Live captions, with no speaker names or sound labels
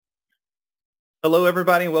Hello,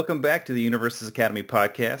 everybody, and welcome back to the Universes Academy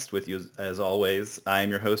podcast. With you, as always, I am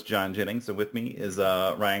your host, John Jennings, and with me is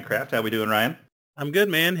Ryan Kraft. How we doing, Ryan? I'm good,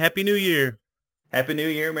 man. Happy New Year. Happy New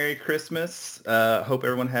Year, Merry Christmas. Hope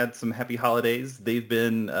everyone had some happy holidays. They've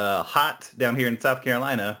been hot down here in South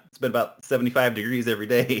Carolina. It's been about 75 degrees every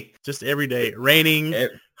day. Just every day. Raining, Eh,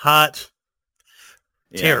 hot,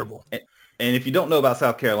 yeah. terrible. And if you don't know about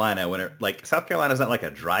South Carolina, South Carolina's not like a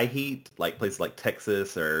dry heat, like places like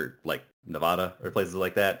Texas or like Nevada or places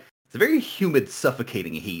like that. It's a very humid,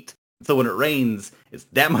 suffocating heat. So when it rains, it's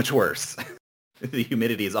that much worse. The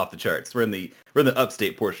humidity is off the charts. We're in the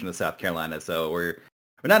upstate portion of South Carolina, so we're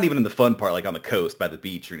not even in the fun part, like on the coast by the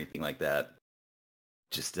beach or anything like that.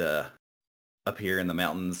 Just up here in the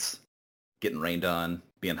mountains, getting rained on,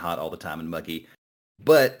 being hot all the time and muggy.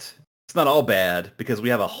 But it's not all bad because we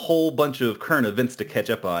have a whole bunch of current events to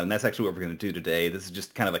catch up on, and that's actually what we're going to do today. This is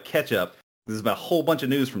just kind of a catch up. This is about a whole bunch of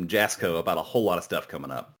news from Jasco about a whole lot of stuff coming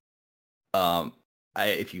up.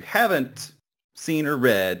 If you haven't seen or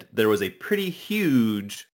read, there was a pretty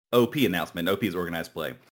huge OP announcement. OP is organized play.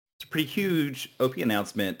 It's a pretty huge OP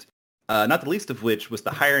announcement, not the least of which was the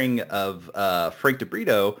hiring of Frank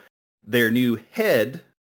DeBrito, their new head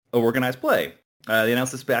of organized play. They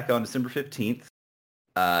announced this back on December 15th.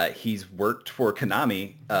 He's worked for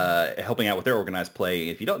Konami, helping out with their organized play.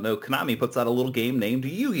 If you don't know, Konami puts out a little game named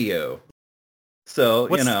Yu-Gi-Oh! So,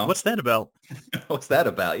 What's that about? what's that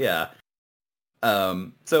about? Yeah.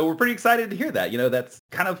 So we're pretty excited to hear that. That's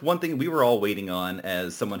kind of one thing we were all waiting on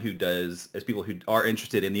as people who are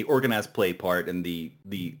interested in the organized play part and the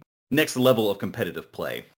next level of competitive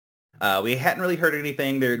play. We hadn't really heard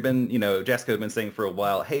anything. There had been, Jasco had been saying for a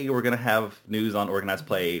while, hey, we're going to have news on organized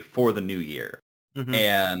play for the new year. Mm-hmm.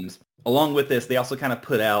 And along with this, they also kind of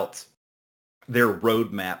put out their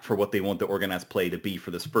roadmap for what they want the organized play to be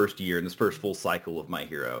for this first year and this first full cycle of My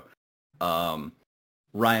Hero.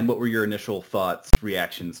 Ryan, what were your initial thoughts,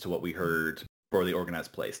 reactions to what we heard for the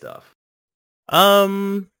organized play stuff?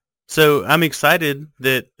 So I'm excited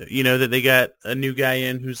that, that they got a new guy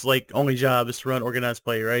in whose only job is to run organized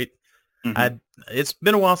play, right? Mm-hmm. It's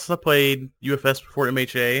been a while since I played UFS before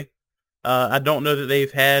MHA. I don't know that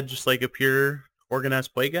they've had just a pure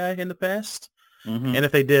organized play guy in the past. Mm-hmm. And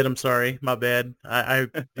if they did, I'm sorry, my bad.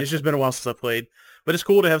 It's just been a while since I played, but it's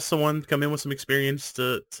cool to have someone come in with some experience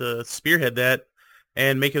to spearhead that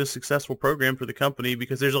and make it a successful program for the company,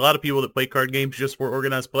 because there's a lot of people that play card games just for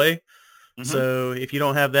organized play. Mm-hmm. So if you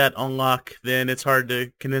don't have that on lock, then it's hard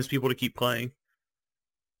to convince people to keep playing.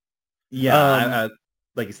 Yeah,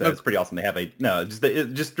 like you said, it's pretty awesome.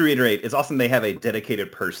 Just to reiterate, it's awesome they have a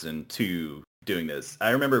dedicated person to doing this.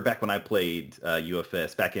 I remember back when I played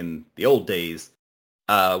UFS back in the old days,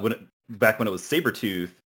 back when it was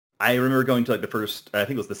Sabretooth, I remember going to the first, I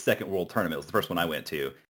think it was the second World Tournament. It was the first one I went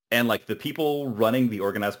to. And the people running the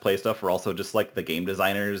organized play stuff were also just the game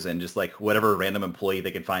designers and just whatever random employee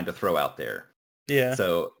they could find to throw out there. Yeah.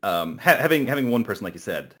 So having one person, like you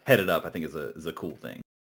said, head it up, I think is a cool thing.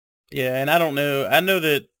 Yeah, and I don't know. I know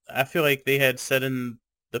that I feel like they had said in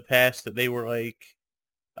the past that they were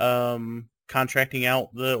contracting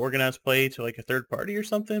out the organized play to a third party or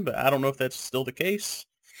something, but I don't know if that's still the case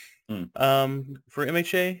for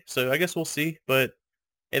MHA. So I guess we'll see. But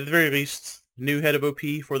at the very least, new head of OP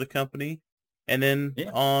for the company, and then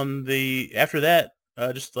after that,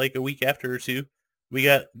 just a week after or two, we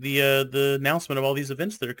got the announcement of all these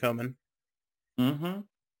events that are coming. Mm-hmm.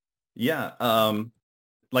 Yeah.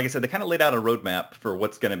 Like I said, they kind of laid out a roadmap for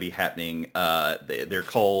what's going to be happening. They're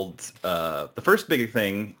called, the first big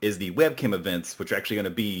thing is the webcam events, which are actually going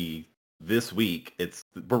to be this week.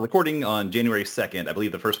 We're recording on January 2nd. I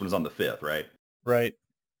believe the first one is on the 5th, right? Right.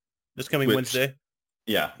 This coming Wednesday.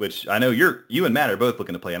 Yeah, which I know you and Matt are both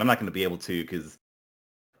looking to play, and I'm not going to be able to because,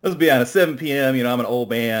 let's be honest, 7 p.m., I'm an old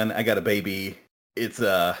man. I got a baby. It's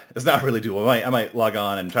not really doable. I might log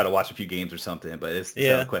on and try to watch a few games or something, but it's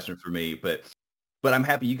not a question for me. But I'm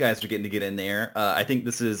happy you guys are getting to get in there. I think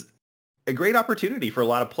this is a great opportunity for a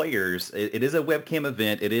lot of players. It is a webcam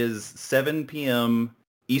event. It is 7 p.m.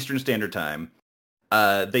 Eastern Standard Time.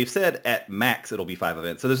 They've said at max it'll be 5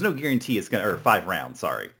 events, so there's no guarantee or 5 rounds.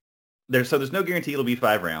 Sorry, there's no guarantee it'll be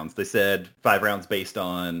 5 rounds. They said 5 rounds based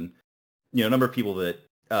on number of people that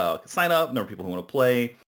sign up, number of people who want to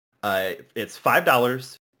play. It's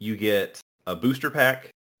 $5. You get a booster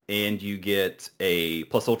pack. And you get a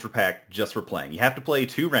Plus Ultra pack just for playing. You have to play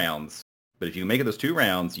 2 rounds, but if you make it those 2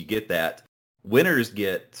 rounds, you get that. Winners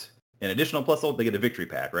get an additional Plus Ultra. They get a victory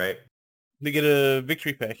pack, right? They get a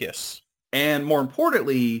victory pack, yes. And more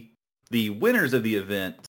importantly, the winners of the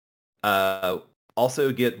event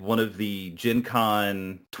also get one of the Gen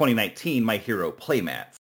Con 2019 My Hero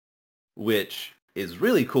playmats. which is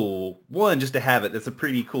really cool. One, just to have it, it's a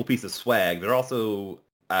pretty cool piece of swag. They're also,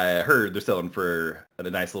 I heard they're selling for a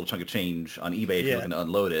nice little chunk of change on eBay if you're looking to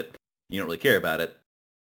unload it. You don't really care about it.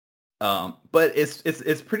 But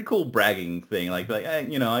it's pretty cool bragging thing. Like hey,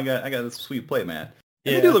 I got this sweet playmat.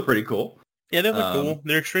 And they do look pretty cool. Yeah, they look cool.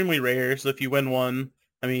 They're extremely rare, so if you win one,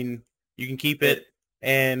 I mean, you can keep it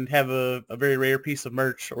and have a very rare piece of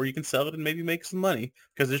merch, or you can sell it and maybe make some money.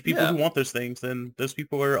 Because there's people who want those things, and those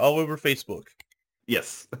people are all over Facebook.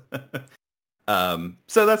 Yes.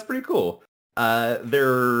 So that's pretty cool.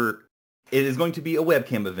 It is going to be a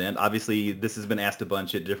webcam event. Obviously, this has been asked a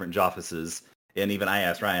bunch at different offices. And even I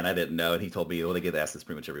asked Ryan, I didn't know, and he told me, well, they get asked this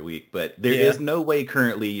pretty much every week. But there is no way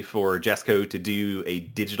currently for Jasco to do a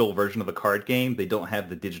digital version of a card game. They don't have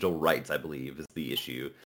the digital rights, I believe, is the issue.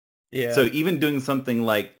 Yeah. So even doing something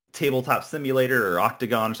like Tabletop Simulator or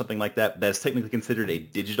Octagon or something like that, that's technically considered a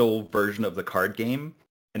digital version of the card game,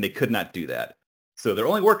 and they could not do that. So their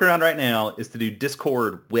only workaround right now is to do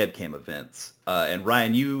Discord webcam events. And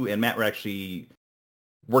Ryan, you and Matt were actually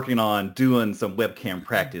working on doing some webcam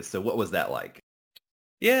practice. So what was that like?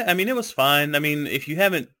 Yeah, I mean, it was fine. I mean, if you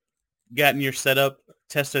haven't gotten your setup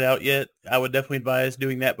tested out yet, I would definitely advise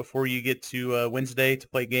doing that before you get to Wednesday to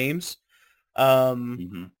play games.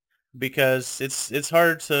 Because it's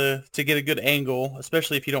hard to get a good angle,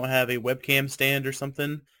 especially if you don't have a webcam stand or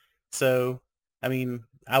something. So, I mean,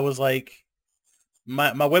 I was like,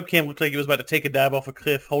 my webcam looked like it was about to take a dive off a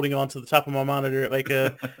cliff, holding on to the top of my monitor at like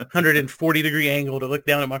a 140-degree angle to look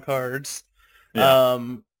down at my cards. Yeah.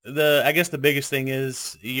 I guess the biggest thing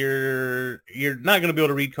is you're not going to be able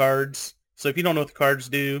to read cards. So if you don't know what the cards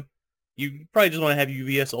do, you probably just want to have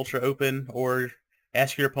UVS Ultra open or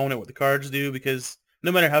ask your opponent what the cards do, because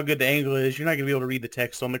no matter how good the angle is, you're not going to be able to read the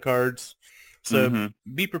text on the cards. So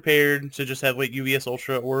be prepared to just have like UVS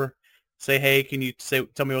Ultra, or say, hey, can you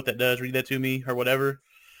tell me what that does? Read that to me or whatever.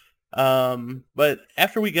 But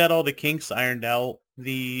after we got all the kinks ironed out,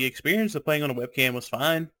 the experience of playing on a webcam was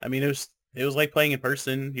fine. I mean, it was like playing in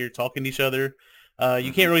person. You're talking to each other.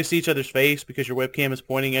 You can't really see each other's face because your webcam is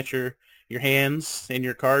pointing at your hands and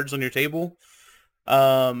your cards on your table.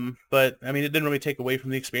 But I mean, it didn't really take away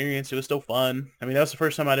from the experience. It was still fun. I mean, that was the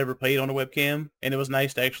first time I'd ever played on a webcam, and it was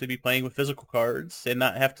nice to actually be playing with physical cards and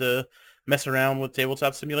not have to mess around with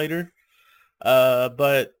Tabletop Simulator.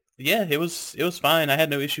 But yeah, it was fine. I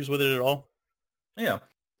had no issues with it at all. Yeah.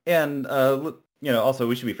 And, also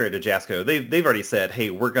we should be fair to Jasco. They've already said, hey,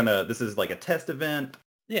 this is like a test event.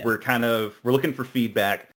 Yeah. We're looking for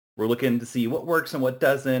feedback. We're looking to see what works and what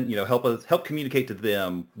doesn't, help communicate to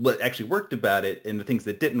them what actually worked about it and the things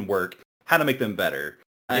that didn't work, how to make them better.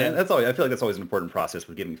 Yeah. And I feel like that's always an important process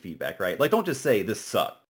with giving feedback, right? Like, don't just say this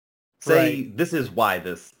sucked. Say, this is why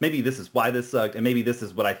this sucked, and maybe this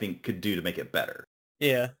is what I think could do to make it better.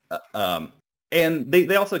 Yeah. And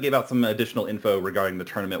they also gave out some additional info regarding the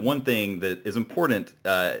tournament. One thing that is important,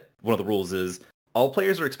 one of the rules is all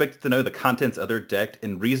players are expected to know the contents of their deck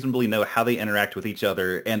and reasonably know how they interact with each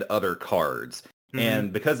other and other cards.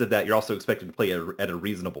 And because of that, you're also expected to play at a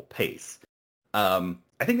reasonable pace. I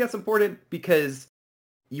think that's important because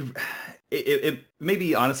it may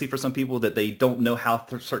be honestly for some people that they don't know how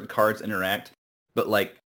certain cards interact, but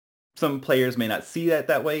like some players may not see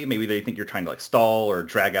that way. Maybe they think you're trying to like stall or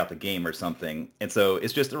drag out the game or something. And so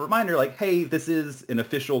it's just a reminder like, hey, this is an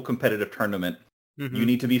official competitive tournament. You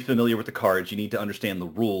need to be familiar with the cards. You need to understand the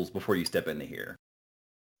rules before you step into here.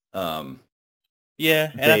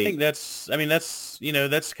 Yeah, and I think that's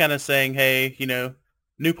kind of saying, hey,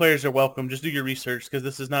 new players are welcome. Just do your research, because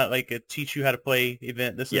this is not like a teach you how to play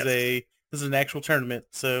event. This is an actual tournament.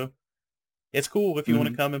 So it's cool if you want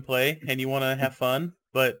to come and play and you want to have fun,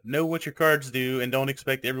 but know what your cards do and don't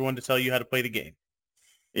expect everyone to tell you how to play the game.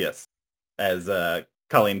 Yes. As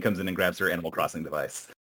Colleen comes in and grabs her Animal Crossing device.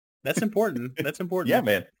 That's important. That's important. Yeah,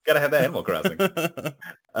 man. Gotta have that Animal Crossing.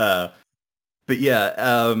 But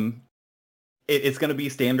yeah, it's going to be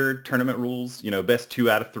standard tournament rules, best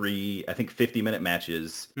 2 out of 3, I think 50-minute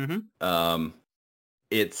matches.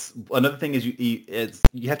 It's another thing is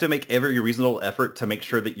you have to make every reasonable effort to make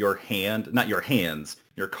sure that your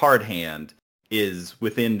card hand is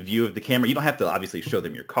within view of the camera. You don't have to obviously show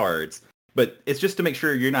them your cards, but it's just to make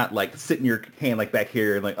sure you're not like sitting your hand like back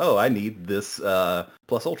here and like, oh, I need this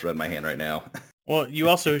Plus Ultra in my hand right now. Well, you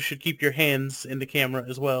also should keep your hands in the camera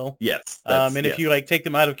as well. Yes. And if you like take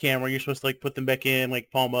them out of camera, you're supposed to like put them back in, like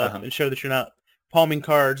palm up, and show that you're not palming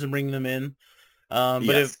cards and bringing them in. But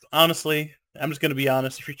if honestly, I'm just going to be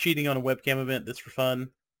honest, if you're cheating on a webcam event that's for fun,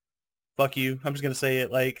 fuck you. I'm just going to say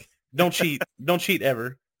it, like, don't cheat. Don't cheat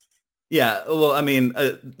ever. Yeah, well, I mean,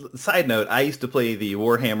 side note, I used to play the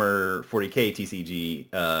Warhammer 40K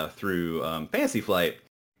TCG through Fantasy Flight,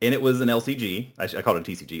 and it was an LCG. I called it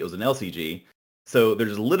a TCG. It was an LCG. So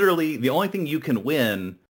there's literally the only thing you can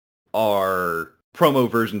win are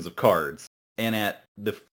promo versions of cards. And at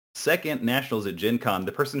the second Nationals at Gen Con,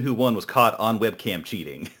 the person who won was caught on webcam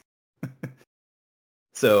cheating.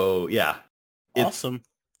 So yeah, Awesome.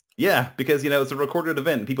 yeah, because it's a recorded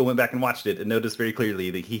event, and people went back and watched it and noticed very clearly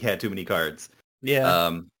that he had too many cards.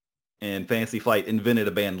 Yeah. And Fantasy Flight invented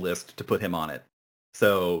a banned list to put him on it.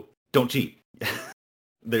 So don't cheat.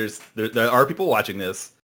 there are people watching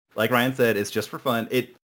this. Like Ryan said, it's just for fun.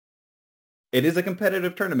 It is a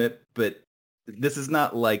competitive tournament, but this is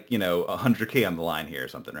not like 100K on the line here or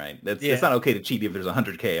something, right? It's not okay to cheat if there's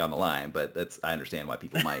 100K on the line, but I understand why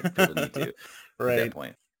people might feel the need to right. at that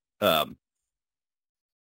point.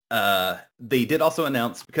 They did also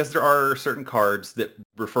announce, because there are certain cards that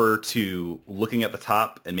refer to looking at the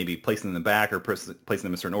top and maybe placing them in the back or placing them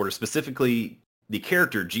in a certain order, specifically the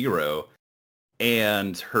character Jiro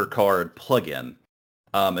and her card Plugin.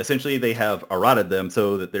 Essentially, they have errated them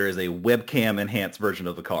so that there is a webcam enhanced version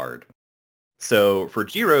of the card. So for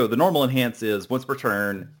Jiro, the normal enhance is once per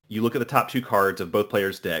turn, you look at the top two cards of both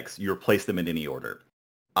players' decks, you replace them in any order.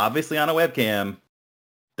 Obviously, on a webcam,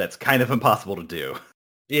 that's kind of impossible to do.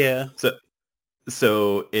 Yeah.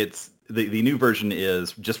 So it's the new version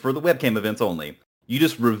is just for the webcam events only. You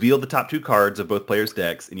just reveal the top two cards of both players'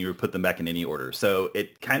 decks and you put them back in any order. So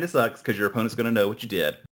it kind of sucks because your opponent's going to know what you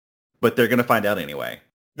did, but they're going to find out anyway.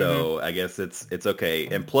 So I guess it's okay.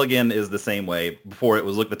 And plug-in is the same way. Before it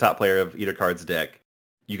was look the top player of either card's deck.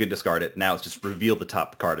 You can discard it. Now it's just reveal the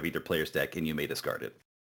top card of either player's deck and you may discard it.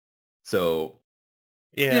 So,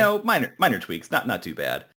 minor tweaks, not too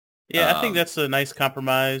bad. Yeah, I think that's a nice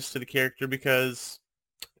compromise to the character because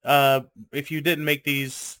if you didn't make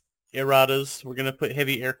these erratas, we're going to put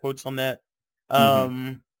heavy air quotes on that,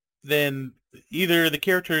 then either the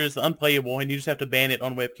character is unplayable and you just have to ban it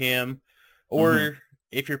on webcam, or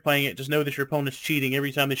if you're playing it, just know that your opponent's cheating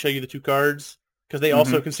every time they show you the two cards because they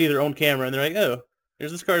also can see their own camera and they're like, oh,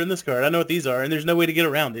 there's this card and this card. I know what these are, and there's no way to get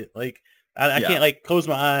around it. Like, I can't, like, close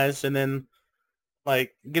my eyes and then,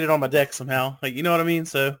 like, get it on my deck somehow. Like, you know what I mean?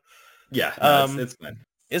 So... Yeah, no, it's fine.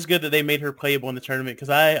 It's good that they made her playable in the tournament because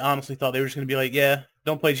I honestly thought they were just going to be like, yeah,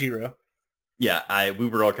 don't play Jiro. Yeah, we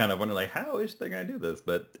were all kind of wondering like, how is they going to do this?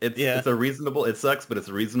 But it's a reasonable. It sucks, but it's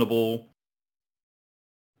a reasonable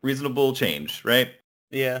change, right?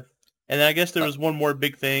 Yeah, and then I guess there was one more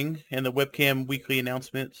big thing in the webcam weekly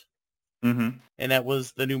announcement, and that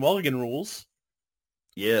was the new Mulligan rules.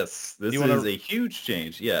 Yes, this is a huge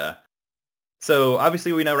change. Yeah. So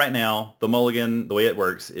obviously we know right now the mulligan, the way it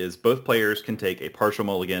works is both players can take a partial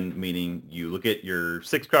mulligan, meaning you look at your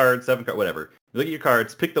 6 cards, 7 cards, whatever. You look at your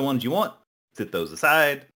cards, pick the ones you want, sit those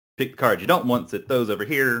aside, pick the cards you don't want, sit those over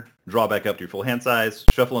here, draw back up to your full hand size,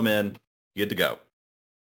 shuffle them in, good to go.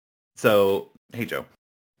 So, hey Joe,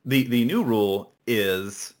 the new rule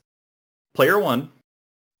is player 1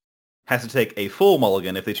 has to take a full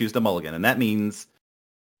mulligan if they choose to mulligan, and that means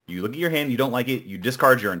you look at your hand, you don't like it, you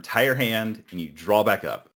discard your entire hand, and you draw back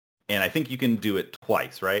up. And I think you can do it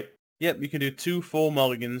twice, right? Yep, you can do 2 full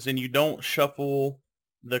mulligans, and you don't shuffle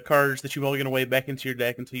the cards that you mulligan away back into your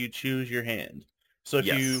deck until you choose your hand. So if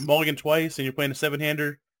you mulligan twice and you're playing a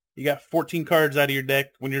 7-hander, you got 14 cards out of your deck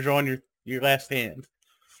when you're drawing your last hand.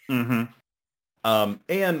 And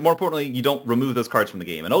more importantly, you don't remove those cards from the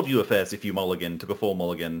game. In old UFS, if you took a full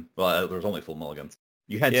mulligan, well, there was only full mulligans.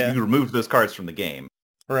 You removed those cards from the game.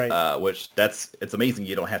 Right. Which it's amazing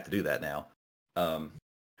you don't have to do that now.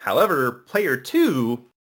 However, player 2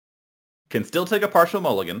 can still take a partial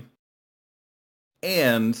mulligan,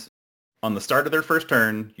 and on the start of their first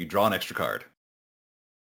turn, you draw an extra card.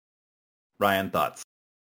 Ryan, thoughts?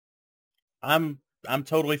 I'm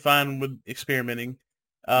totally fine with experimenting.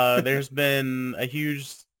 There's been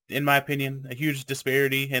in my opinion, a huge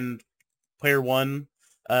disparity in player 1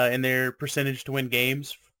 in their percentage to win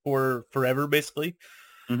games for forever, basically.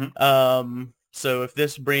 So if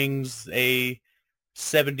this brings a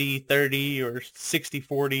 70-30 or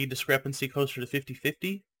 60-40 discrepancy closer to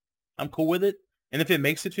 50-50, I'm cool with it. And if it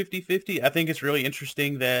makes it 50-50, I think it's really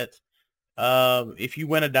interesting that if you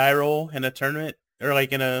win a die roll in a tournament, or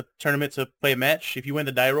like in a tournament to play a match, if you win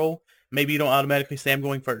the die roll, maybe you don't automatically say I'm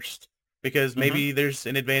going first. Because maybe there's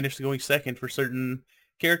an advantage to going second for certain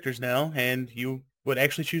characters now, and you would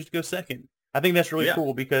actually choose to go second. I think that's really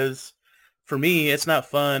cool because... For me, it's not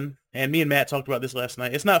fun, and me and Matt talked about this last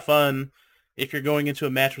night. It's not fun if you're going into a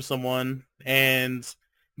match with someone, and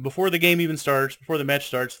before the game even starts, before the match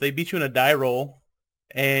starts, they beat you in a die roll,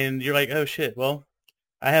 and you're like, oh shit, well,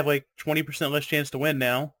 I have like 20% less chance to win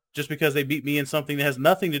now just because they beat me in something that has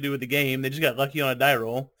nothing to do with the game. They just got lucky on a die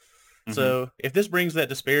roll. Mm-hmm. So if this brings that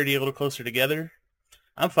disparity a little closer together,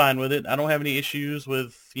 I'm fine with it. I don't have any issues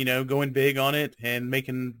with, going big on it and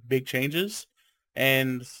making big changes.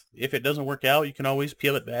 And if it doesn't work out, you can always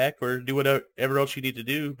peel it back or do whatever else you need to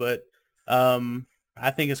do. But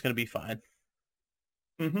I think it's going to be fine.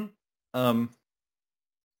 Mm-hmm. Um,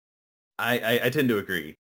 I tend to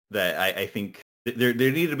agree that I think there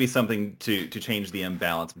needed to be something to change the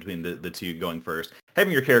imbalance between the two going first.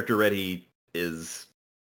 Having your character ready is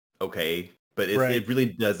okay, but Right. it really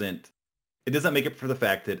doesn't. It doesn't make up for the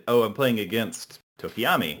fact that, oh, I'm playing against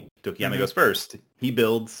Tokiyami. Tokiyami goes first. He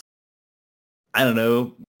builds, I don't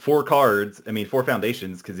know, 4 cards. I mean, 4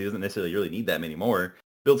 foundations, because he doesn't necessarily really need that many more.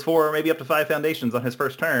 Builds 4 or maybe up to 5 foundations on his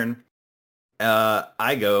first turn.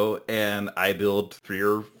 I go and I build 3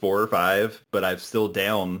 or 4 or 5, but I'm still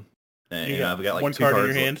down. And I've got like 1 2 card in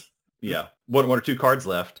cards. your hand. Yeah, one or 2 cards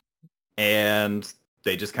left, and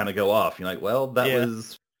they just kind of go off. You're like, well, that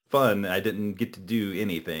was fun. I didn't get to do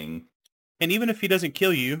anything. And even if he doesn't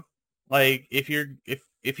kill you, like if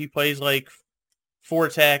he plays like 4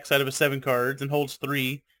 attacks out of his 7 cards and holds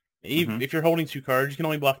 3, if you're holding 2 cards, you can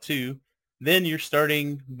only block 2. Then you're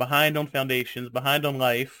starting behind on foundations, behind on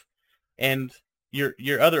life, and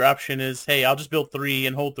your other option is, hey, I'll just build 3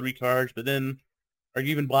 and hold 3 cards. But then, are you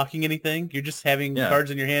even blocking anything? You're just having cards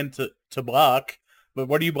in your hand to block. But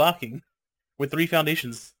what are you blocking with 3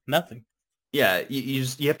 foundations? Nothing. Yeah,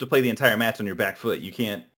 you have to play the entire match on your back foot. You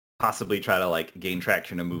can't possibly try to like gain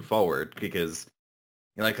traction and move forward because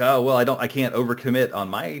you're like, oh well, I can't overcommit on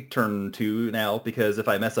my turn 2 now, because if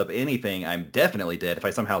I mess up anything, I'm definitely dead if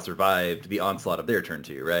I somehow survived the onslaught of their turn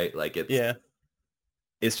 2, right? Like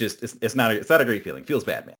it's just it's not a great feeling. Feels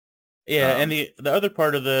bad, man. Yeah, and the other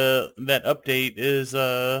part of that update is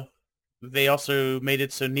they also made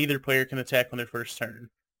it so neither player can attack on their first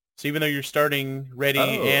turn. So even though you're starting ready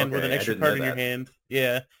with an extra card in your hand,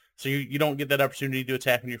 so you don't get that opportunity to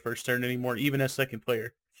attack on your first turn anymore, even as second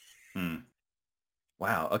player.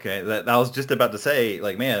 Wow. Okay, that I was just about to say,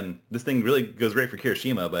 like, man, this thing really goes great for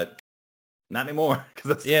Kirishima, but not anymore,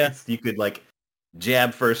 because you could like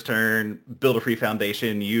jab first turn, build a free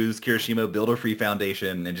foundation, use Kirishima, build a free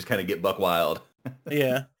foundation, and just kind of get buck wild.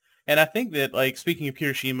 Yeah. And I think that, like, speaking of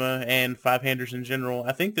Kirishima and 5-handers in general,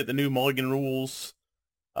 I think that the new mulligan rules,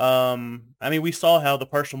 I mean, we saw how the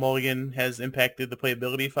partial mulligan has impacted the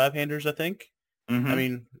playability of 5-handers, I think. I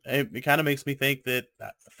mean, it kind of makes me think that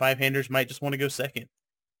 5-handers might just want to go second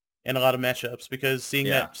in a lot of matchups, because seeing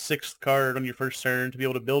that 6th card on your first turn to be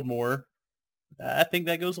able to build more, I think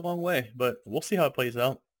that goes a long way, but we'll see how it plays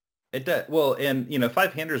out. It does. Well, and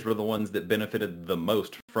 5-handers were the ones that benefited the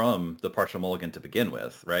most from the partial mulligan to begin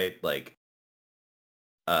with, right? Like,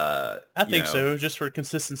 I think so, just for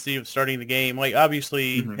consistency of starting the game. Like,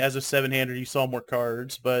 obviously, as a 7-hander, you saw more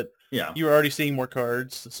cards, but you were already seeing more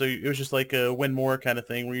cards, so it was just like a win more kind of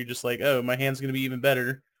thing, where you're just like, oh, my hand's going to be even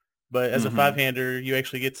better. But as a 5-hander, you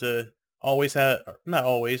actually get to always have, not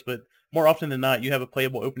always, but more often than not, you have a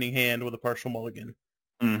playable opening hand with a partial mulligan.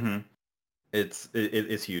 It's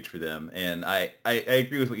huge for them, and I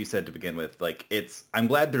agree with what you said to begin with. Like, I'm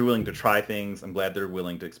glad they're willing to try things. I'm glad they're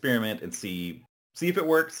willing to experiment and see if it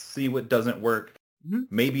works, see what doesn't work.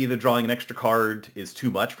 Maybe the drawing an extra card is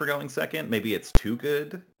too much for going second. Maybe it's too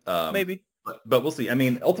good. Maybe. But we'll see. I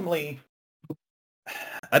mean, ultimately,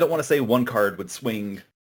 I don't want to say one card would swing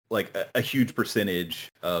like a huge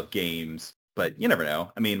percentage of games, but you never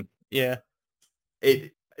know. I mean,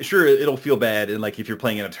 it'll feel bad, and like if you're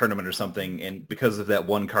playing in a tournament or something, and because of that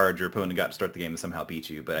one card, your opponent got to start the game and somehow beat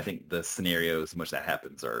you. But I think the scenarios in which that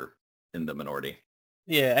happens are in the minority.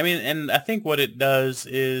 Yeah, I mean, and I think what it does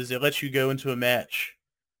is it lets you go into a match,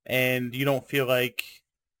 and you don't feel like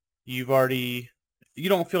you have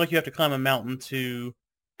to climb a mountain to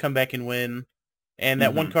come back and win. And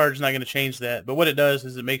that one card is not going to change that. But what it does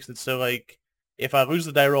is it makes it so, like, if I lose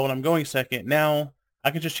the die roll and I'm going second, now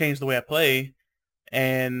I can just change the way I play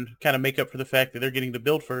and kind of make up for the fact that they're getting to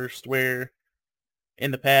build first, where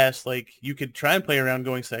in the past, like, you could try and play around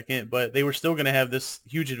going second, but they were still going to have this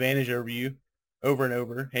huge advantage over you over and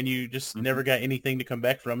over, and you just never got anything to come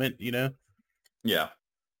back from it, Yeah.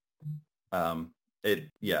 I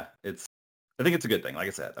think it's a good thing. Like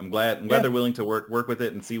I said, I'm glad they're willing to work with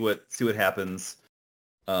it and see what happens.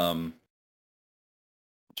 I'm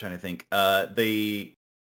trying to think. I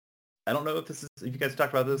don't know if you guys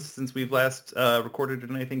talked about this since we've last recorded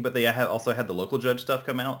or anything, but they also had the local judge stuff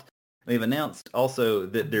come out. They've announced also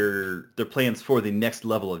that their plans for the next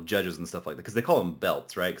level of judges and stuff like that, because they call them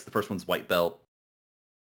belts, right? Because the first one's white belt.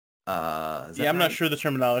 Is Yeah, that I'm not right? sure the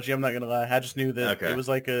terminology. I'm not gonna lie. I just knew that it Okay. was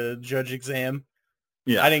like a judge exam.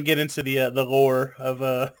 I Yeah. didn't get into the lore of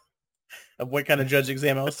what kind of judge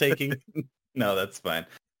exam I was taking. No, that's fine.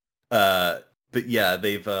 Uh, but yeah,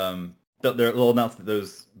 they'll announce that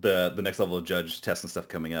the next level of judge tests and stuff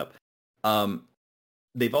coming up. Um,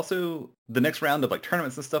 they've also the next round of like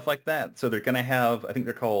tournaments and stuff like that. So they're gonna have, I think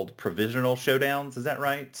they're called provisional showdowns. Is that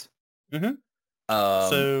right? hmm Um,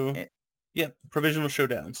 So, yeah, provisional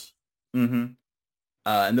showdowns. mm-hmm.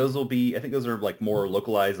 And those will be, I think those are like more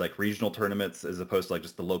localized, like regional tournaments as opposed to like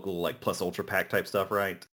just the local like plus ultra pack type stuff,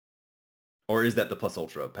 right? Or is that the plus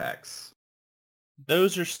ultra packs?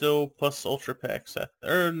 Those are still plus ultra packs.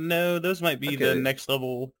 Or no, those might be the Okay. next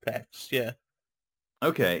level packs. Yeah,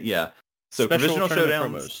 Okay. Yeah. So special provisional tournament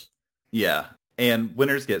showdowns. promos. Yeah. And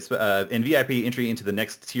winners get and VIP entry into the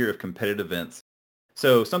next tier of competitive events.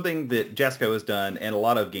 So something that Jasco has done and a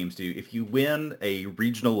lot of games do, if you win a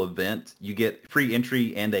regional event, you get free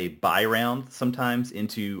entry and a buy round sometimes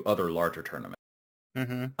into other larger tournaments.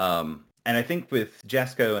 hmm And I think with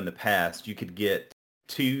Jasco in the past, you could get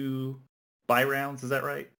 2 buy rounds. Is that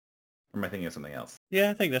right? Or am I thinking of something else? Yeah,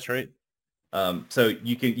 I think that's right. So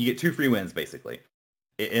you get 2 free wins basically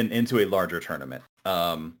into a larger tournament.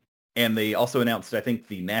 And they also announced, I think,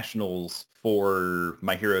 the nationals for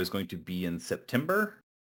My Hero is going to be in September.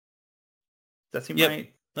 Does that seem Yep,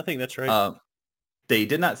 right? I think that's right. Uh, they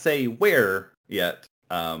did not say where yet,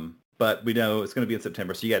 but we know it's going to be in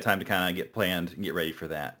September, so you got time to kind of get planned and get ready for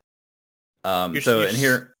that. You're, So, you're, and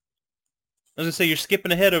here I was gonna say you're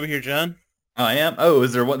skipping ahead over here, John. I am. Oh,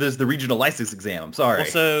 is there one? There's the regional license exam. I'm Well, sorry.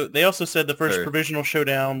 so they also said the first Or, provisional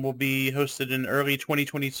showdown will be hosted in early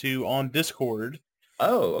 2022 on Discord.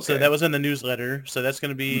 oh, So okay. that was in the newsletter. So that's going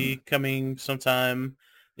to Hmm. be coming sometime.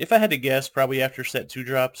 If I had to guess, probably after set 2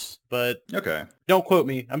 drops, but Okay. don't quote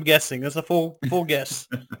me. I'm guessing. That's a full guess.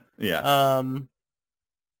 Yeah. Um,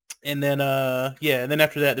 and then yeah, and then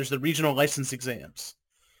after that, there's the regional license exams.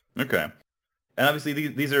 Okay. And obviously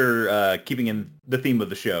these are keeping in the theme of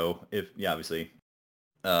the show. If yeah, obviously,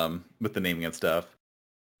 with the naming and stuff.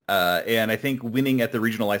 And I think winning at the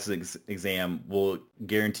regional license exam will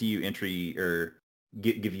guarantee you entry or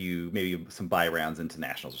give you maybe some buy rounds into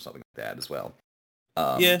nationals or something like that as well.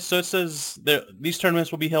 Yeah, Um, so it says these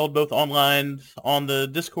tournaments will be held both online on the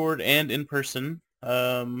Discord and in person.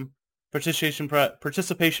 Participation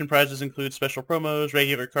prizes include special promos,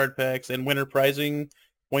 regular card packs, and winner prizing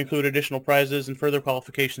will include additional prizes and further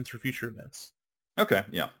qualifications for future events. okay.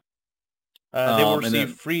 Yeah. They will And receive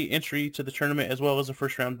then, free entry to the tournament as well as a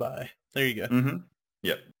first round bye. There you go. mm-hmm.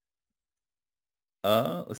 Yep.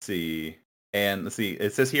 Let's see. And let's see.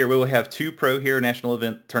 It says here we will have 2 Pro Hero National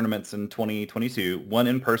Event tournaments in 2022, one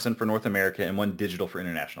in person for North America and one digital for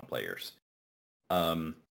international players.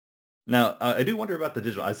 Um, Now, I do wonder about the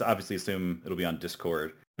digital. I obviously assume it'll be on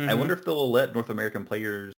Discord. I hmm wonder if they'll let North American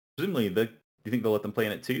players, presumably, do you think they'll let them play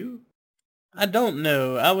in it too? I don't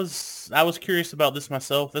know. I was curious about this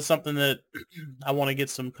myself. That's something that I want to get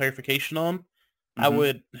some clarification on. I Mm-hmm.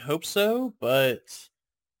 would hope so, but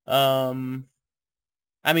um,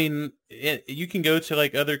 I mean, you can go to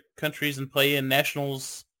like other countries and play in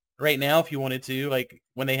nationals right now if you wanted to, like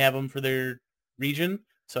when they have them for their region.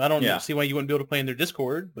 So I don't Yeah. see why you wouldn't be able to play in their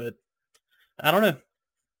Discord, but I don't know.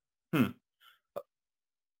 Hmm.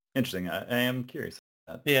 Interesting. I am curious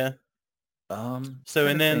about Yeah. that. So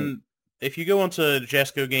Trying and to think. then if you go onto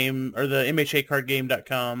Jasco game or the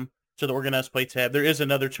MHAcardgame.com to the organized play tab, there is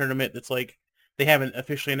another tournament that's like they haven't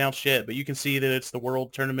officially announced yet, but you can see that it's the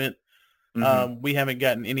world tournament. Mm-hmm. We haven't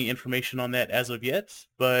gotten any information on that as of yet,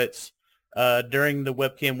 but during the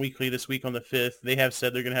webcam weekly this week on the 5th, they have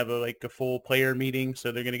said they're going to have a full player meeting.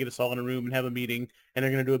 So they're going to get us all in a room and have a meeting, and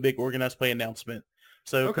they're going to do a big organized play announcement.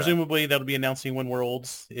 So Okay. presumably that'll be announcing when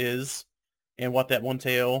Worlds is and what that will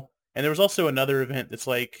entail. And there was also another event that's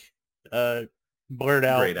like uh, blurred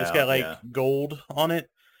out. Grayed That's got out. like Yeah. gold on it.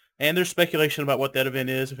 And there's speculation about what that event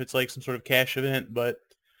is, if it's like some sort of cash event, but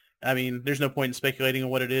I mean, there's no point in speculating on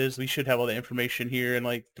what it is. We should have all the information here in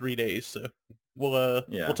like 3 days, so we'll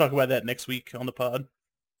Yeah. talk about that next week on the pod.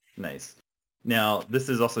 Nice. Now, this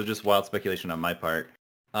is also just wild speculation on my part.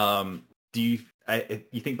 Do you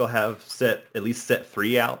think they'll have at least set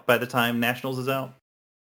 3 out by the time Nationals is out?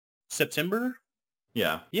 September?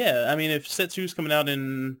 Yeah. Yeah, I mean, if set two is coming out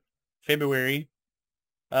in February,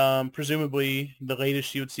 presumably the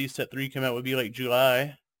latest you would see set three come out would be like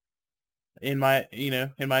July. In my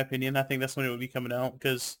opinion, I think that's when it would be coming out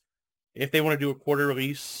because if they want to do a quarter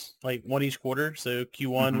release, like one each quarter, so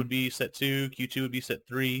Q1 Mm-hmm. would be set two, Q2 would be set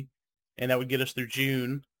three, and that would get us through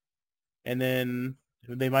June. And then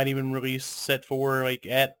they might even release set four like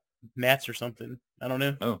at Nats or something. I don't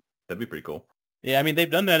know. Oh. That'd be pretty cool. Yeah, I mean, they've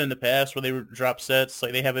done that in the past where they would drop sets.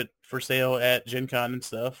 Like, they have it for sale at Gen Con and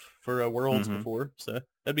stuff for Worlds before. So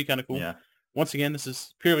that'd be kind of cool. Yeah. Once again, this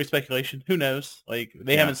is purely speculation. Who knows? Like,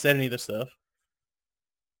 they haven't said any of this stuff.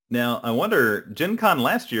 Now, I wonder, Gen Con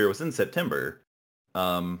last year was in September.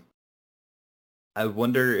 I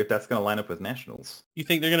wonder if that's going to line up with Nationals. You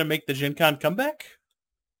think they're going to make the Gen Con comeback?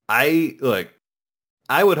 I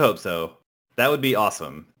would hope so. That would be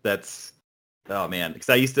awesome. Oh man,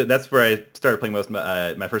 because that's where I started playing most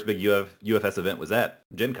of my first big UFS event was at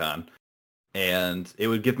Gen Con, and it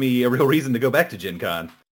would give me a real reason to go back to Gen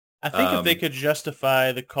Con. I think if they could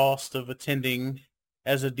justify the cost of attending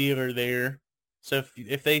as a dealer there, so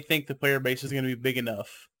if they think the player base is going to be big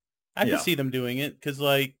enough, I can see them doing it, because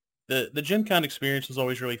like the Gen Con experience was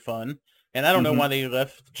always really fun, and I don't know why they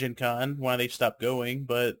left Gen Con, why they stopped going,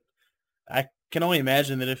 but I can only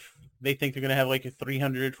imagine that if they think they're going to have like a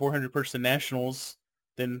 300, 400 person nationals,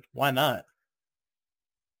 then why not?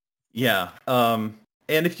 Yeah. And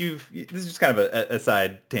this is just kind of a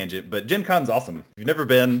side tangent, but Gen Con's awesome. If you've never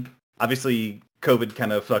been, obviously COVID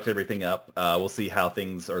kind of fucked everything up. We'll see how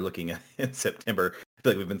things are looking in September. I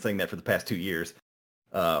feel like we've been saying that for the past 2 years.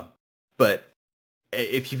 But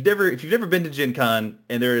if you've never been to Gen Con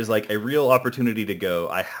and there is like a real opportunity to go,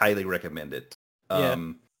 I highly recommend it.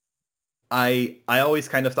 I always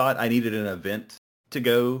kind of thought I needed an event to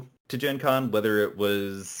go to Gen Con, whether it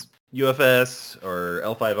was UFS or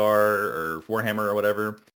L5R or Warhammer or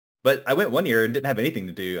whatever. But I went one year and didn't have anything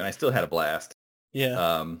to do, and I still had a blast.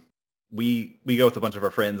 Yeah. We go with a bunch of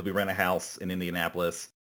our friends. We rent a house in Indianapolis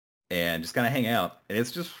and just kind of hang out, and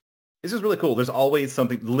it's just really cool. There's always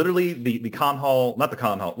something. Literally, the con hall, not the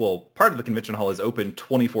con hall. Well, part of the convention hall is open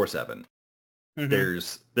 24/7.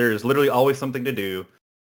 There's literally always something to do.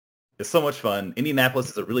 It's so much fun. Indianapolis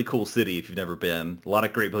is a really cool city if you've never been. A lot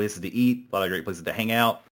of great places to eat, a lot of great places to hang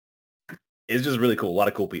out. It's just really cool. A lot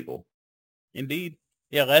of cool people. Indeed.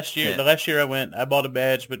 Yeah, the last year I went, I bought a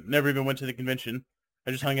badge, but never even went to the convention.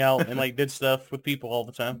 I just hung out and like did stuff with people all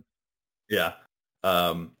the time. Yeah.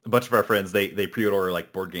 A bunch of our friends, they pre-order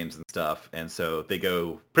like board games and stuff. And so they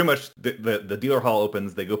go pretty much the dealer hall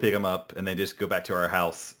opens, they go pick them up and they just go back to our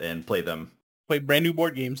house and play them. Play brand new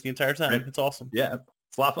board games the entire time. It's awesome. Yeah.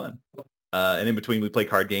 It's a lot of fun. And in between we play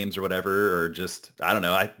card games or whatever, or just, I don't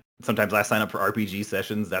know. Sometimes I sign up for RPG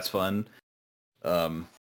sessions. That's fun.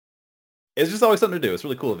 It's just always something to do. It's a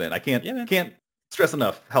really cool event. I can't stress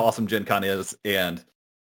enough how awesome Gen Con is. And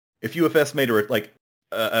if UFS made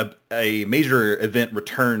a major event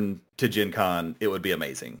return to Gen Con, it would be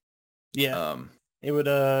amazing. Yeah. It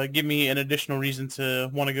would give me an additional reason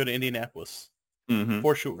to want to go to Indianapolis.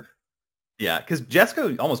 For sure. Yeah, because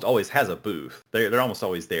Jasco almost always has a booth. They're almost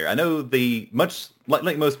always there. I know they, much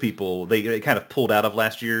like most people, they kind of pulled out of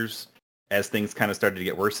last year's as things kind of started to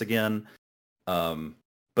get worse again.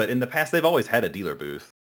 But in the past, they've always had a dealer booth.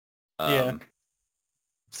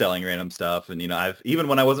 Selling random stuff. And, even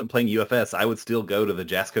when I wasn't playing UFS, I would still go to the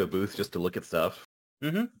Jasco booth just to look at stuff.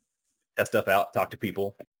 Test stuff out, talk to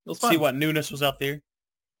people. It was fun. See what newness was out there.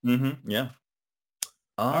 Yeah.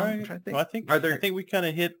 All right. Well, I think we kind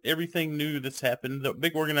of hit everything new that's happened. The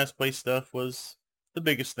big organized play stuff was the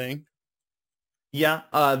biggest thing. Yeah,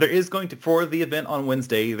 there is going to, for the event on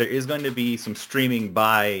Wednesday, there is going to be some streaming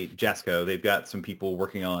by Jasco. They've got some people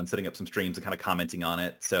working on setting up some streams and kind of commenting on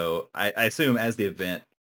it. So I assume as the event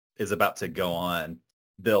is about to go on,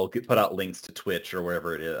 they'll put out links to Twitch or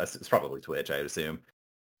wherever it is. It's probably Twitch, I would assume,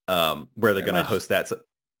 where they're going to host that. So,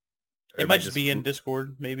 it might just be in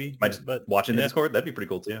Discord, maybe. But watching the Discord, that'd be pretty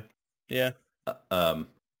cool too. Yeah.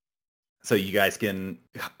 So you guys can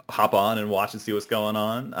hop on and watch and see what's going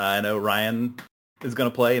on. I know Ryan is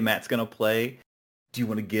going to play, Matt's going to play. Do you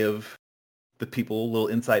want to give the people a little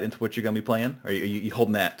insight into what you're going to be playing? Or are you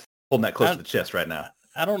holding that close to the chest right now?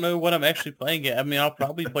 I don't know what I'm actually playing yet. I mean, I'll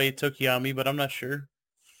probably play Tokiyami, but I'm not sure.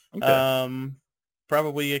 Okay.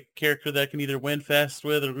 Probably a character that I can either win fast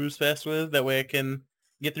with or lose fast with. That way I can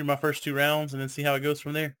get through my first 2 rounds and then see how it goes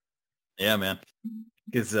from there. Yeah, man.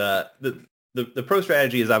 Because the pro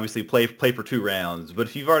strategy is obviously play for 2 rounds, but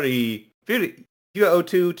if you got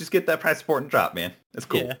O2, just get that prize support and drop, man. That's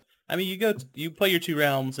cool. Yeah. I mean, you play your 2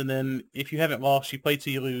 rounds, and then if you haven't lost, you play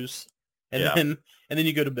till you lose, and then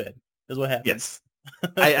you go to bed. Is what happens. Yes.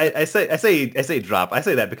 I say drop. I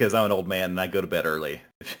say that because I'm an old man and I go to bed early.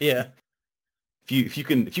 Yeah. If you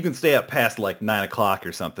can stay up past like 9 o'clock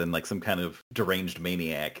or something, like some kind of deranged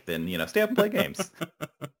maniac, then stay up and play games.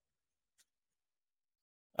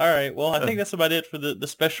 All right. Well, I think that's about it for the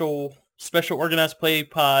special organized play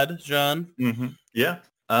pod, John. Yeah.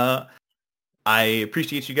 I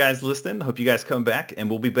appreciate you guys listening. Hope you guys come back, and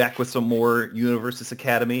we'll be back with some more Universus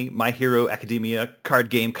Academy, My Hero Academia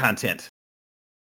card game content.